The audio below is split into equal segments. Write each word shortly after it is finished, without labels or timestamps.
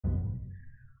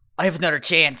I have another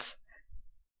chance.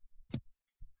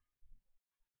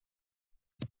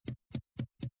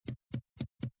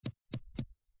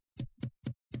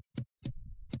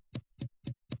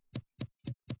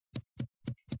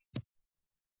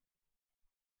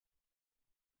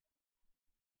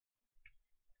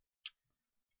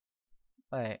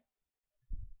 Wait.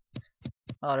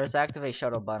 Oh, there's activate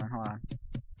shuttle button. Hold on.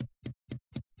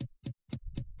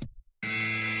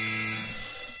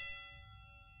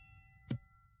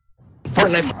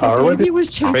 The baby was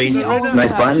chasing me all the Nice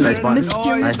time. button, nice button.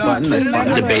 Mysterious Nice button.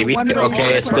 The baby.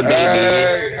 Okay, it's the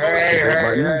baby. Nice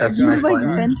button. That's a He nice was like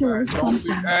button. venting his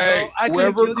pumpkin. Hey,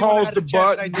 whoever calls the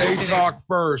button, they talk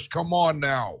first. Come on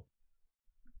now.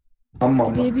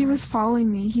 The baby was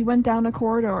following me. He went down a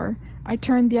corridor. I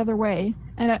turned the other way,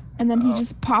 and then he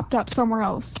just popped up somewhere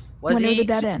else when it was a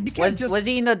dead end. Was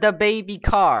he in the baby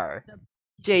car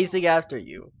chasing after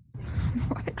you?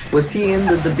 Was he in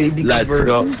the baby Let's cover?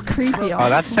 go. It was creepy. Oh,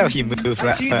 that's how he moved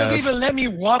that She doesn't fast. even let me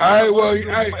walk. Hey, well,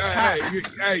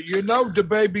 hey, you know the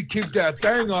baby keep that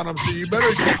thing on him, so you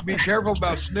better just be careful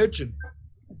about snitching.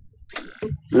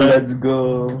 Let's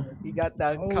go. You got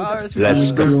that Oh, car. that's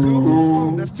Let's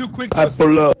go. That's too quick. I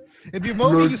pull up. If you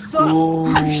mow me, you suck.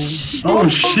 Oh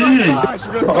shit! Gosh,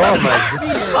 bro. Oh my.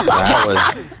 That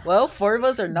was. Well, 4 of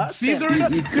us are not Caesar,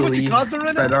 standing. see what you caused her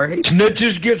in Fred it? R. Hayes.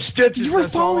 Snitches get stitches, You were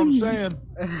that's all I'm following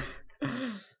saying.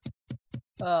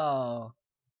 Oh.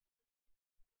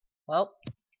 Well,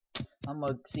 I'm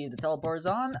gonna see if the teleporter's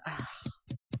on.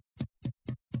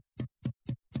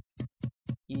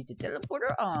 Use the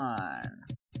teleporter on.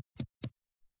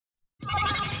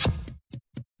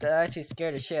 That actually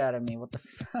scared the shit out of me. What the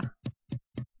fuck?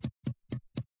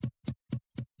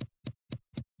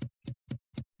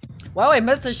 Wow, I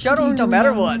missed the shuttle no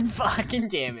matter what. Fucking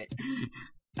damn it.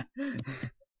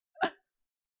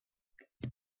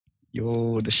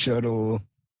 Yo, the shuttle.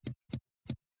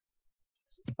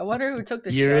 I wonder who took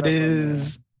the Here shuttle. it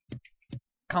is.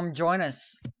 Come join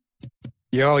us.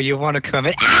 Yo, you wanna come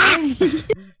in?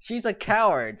 She's a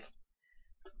coward.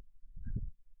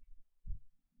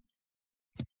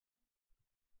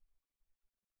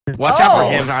 Watch out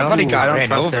for him. Somebody got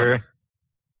ran over.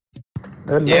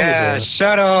 Yeah,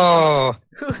 shuttle.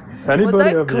 Was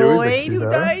that Kool-Aid who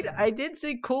died? I did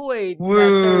see Kool-Aid in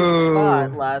that certain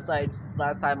spot last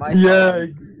time I saw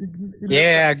him.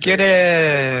 Yeah, get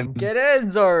in. Get in,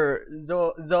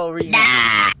 Zorina.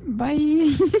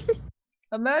 Bye.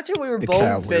 Imagine we were The both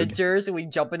coward. venters and we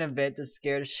jump in a vent to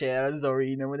scare the shit out of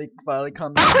Zorina when they finally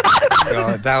come back.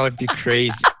 Oh, that would be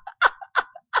crazy.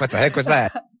 What the heck was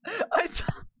that?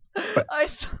 I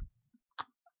saw.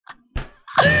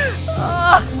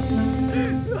 Ah!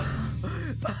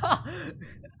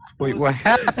 Wait, what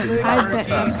happened? I bet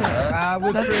that's it. I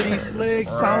was That's pretty slick,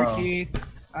 so Berkey.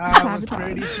 I was sabotage.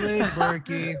 pretty slick,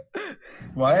 Berkey.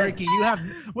 What? Berkey,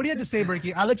 what do you have to say,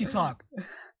 Berkey? I'll let you talk.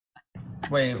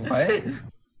 Wait, what?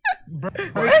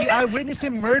 Berkey, I witnessed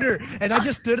him murder, and I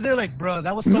just stood there like, bro,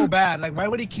 that was so bad. Like, why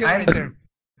would he kill right there?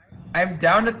 I'm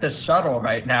down at the shuttle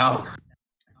right now.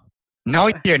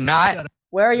 No, you're not.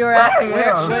 Where you're at? Shut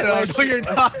Where? No, you're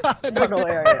not. Shuttle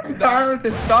area. I'm down at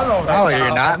the shuttle right No, now.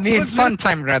 you're not. Me and Fun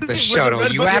Time are at the shuttle.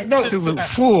 You absolute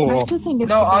fool. I still think it's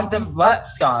No, the on the baby. left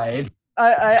side.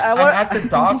 I I'm want. at the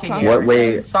docking What, area.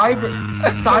 wait. Cyber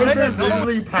No,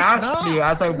 literally it's passed not. me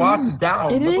as I walked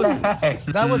down. It What is. the heck?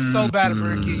 That was so bad,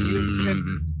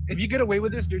 Berkey. If you get away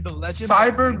with this, you're the legend.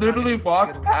 Cyber literally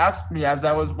walked past me as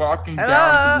I was walking down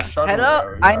Hello, to the shuttle hello.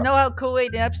 area. I know how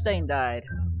Kool-Aid and Epstein died.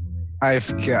 I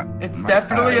forgot. It's My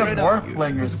definitely God. a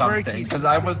morphling or It's something, Berkey. because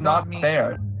I was It's not not me.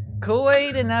 there.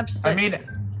 Kool-Aid and Epstein. I mean,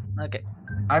 okay.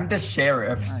 I'm the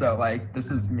sheriff, so like, this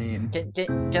is mean.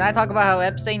 Can I talk about how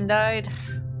Epstein died?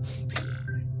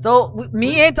 So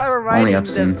me and Ty were riding the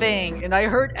Epstein. thing, and I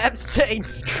heard Epstein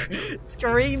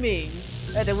screaming,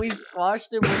 and then we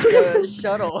squashed him with the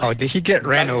shuttle. Oh, did he get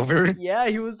ran over? Yeah,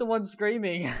 he was the one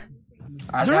screaming.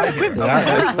 I Is there gotta a quick- get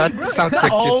Yeah, that sounds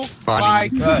like Oh it's my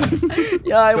funny. Good.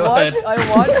 Yeah, I Good.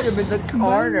 watched him in the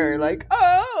corner, like,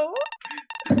 oh,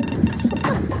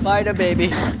 bye the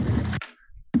baby.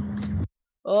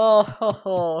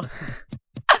 Oh,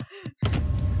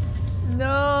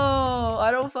 no,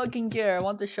 I don't fucking care. I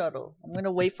want the shuttle. I'm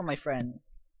gonna wait for my friend.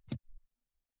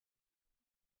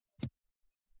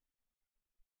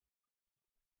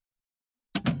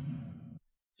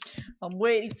 I'm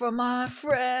waiting for my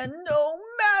friend, no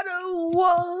matter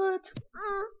what.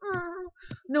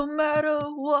 No matter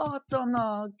what, I'm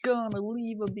not gonna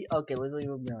leave him be. Okay, let's leave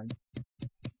him behind.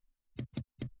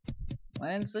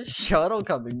 When's the shuttle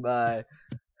coming by?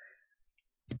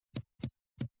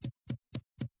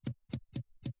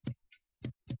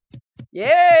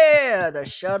 Yeah, the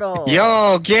shuttle.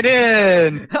 Yo, get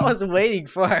in! I was waiting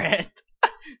for it.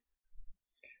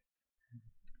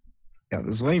 I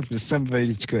was waiting for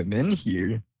somebody to come in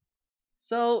here.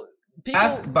 So people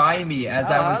Passed by me as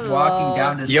I was walking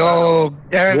down the Yo,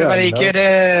 everybody get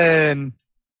in!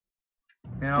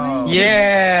 No.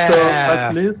 Yeah! So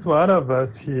at least one of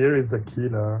us here is a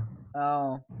killer.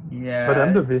 Oh. Yeah. But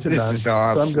I'm the vigilant, is so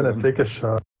I'm awesome. gonna take a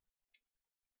shot.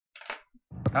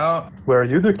 Oh. Were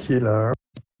you the killer?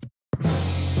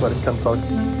 But it can talk.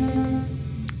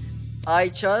 I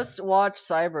just watched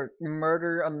Cyber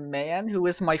murder a man who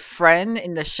was my friend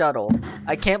in the shuttle.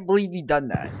 I can't believe he done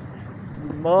that.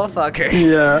 Motherfucker.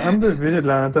 Yeah, I'm the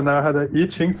vigilant, and I had an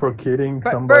itching for killing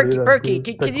somebody. Berkey,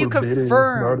 that can you could be the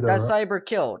confirm that murderer. Cyber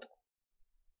killed?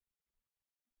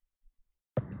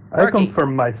 I Berkey.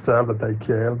 confirm myself that I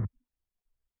killed.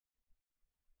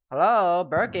 Hello,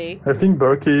 Berkey. I think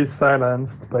Berkey is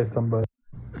silenced by somebody.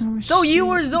 Oh, So you shit.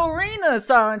 were Zorina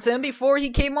silencing him before he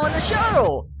came on the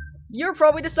shuttle. You're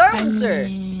probably the silencer. I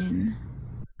mean,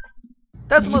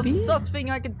 That's the most maybe? sus thing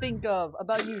I can think of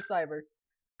about you, Cyber.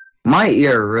 My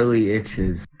ear really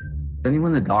itches. Is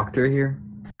anyone a doctor here?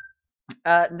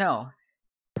 No.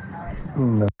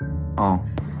 No. Oh.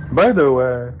 By the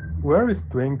way, where is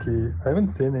Twinkie? I haven't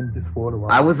seen him this whole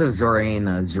while. I was a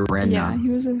Zorena. yeah, he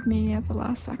was with me at the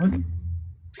last second.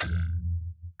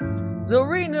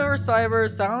 Zorina or Cyber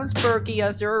silence Berkey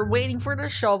as they're waiting for the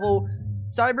shovel.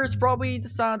 Cyber's probably the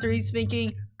silencer. He's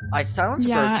thinking, I silenced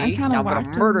Yeah, I Berkey, kind now of I'm whacked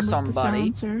gonna him murder with the somebody.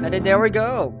 silencer, And then so- there we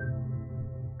go.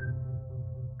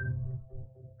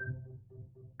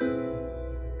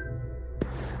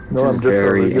 No, I'm just a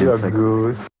Very regular insect-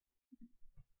 goose.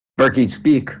 Berkey,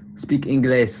 speak. Speak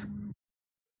English. Good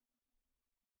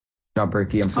job,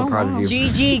 Berkey. I'm so Oh, proud wow. of you.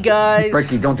 GG, guys.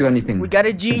 Berkey, don't do anything. We got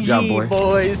a Good job, GG, boy.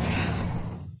 boys.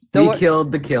 We Don't-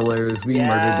 killed the killers. We Yeah,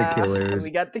 murdered the killers. We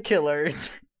got the killers.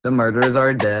 The murderers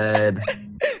are dead.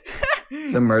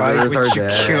 The Why murderers are would you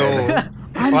dead. kill?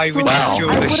 I'm Why so would you sorry. kill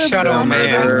I the would've shuttle won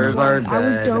man? round Murderers one. are I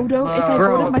was dead. Dodo. If I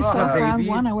Bro, voted myself baby. round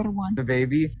one, I would have won. The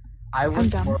baby. I I'm was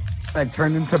done. I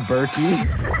turned into Berkey.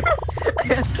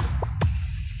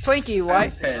 Twinkie, why?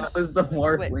 That was the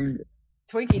morphling.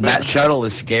 Twinkie, That shuttle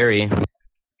is scary.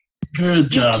 Good you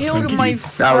job. killed Twinkie. my That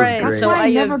was friend, great. That's so why I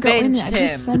I never go in avenged there. I him.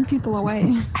 just send people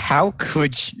away. How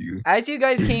could you? As you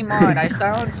guys came on, I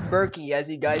silenced Berkey as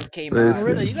you guys came on. Listen.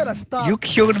 Marina, you gotta stop. You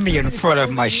killed me in front of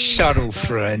my shuttle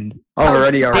friend.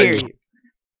 Already, How already. dare you.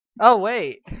 Oh,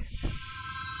 wait.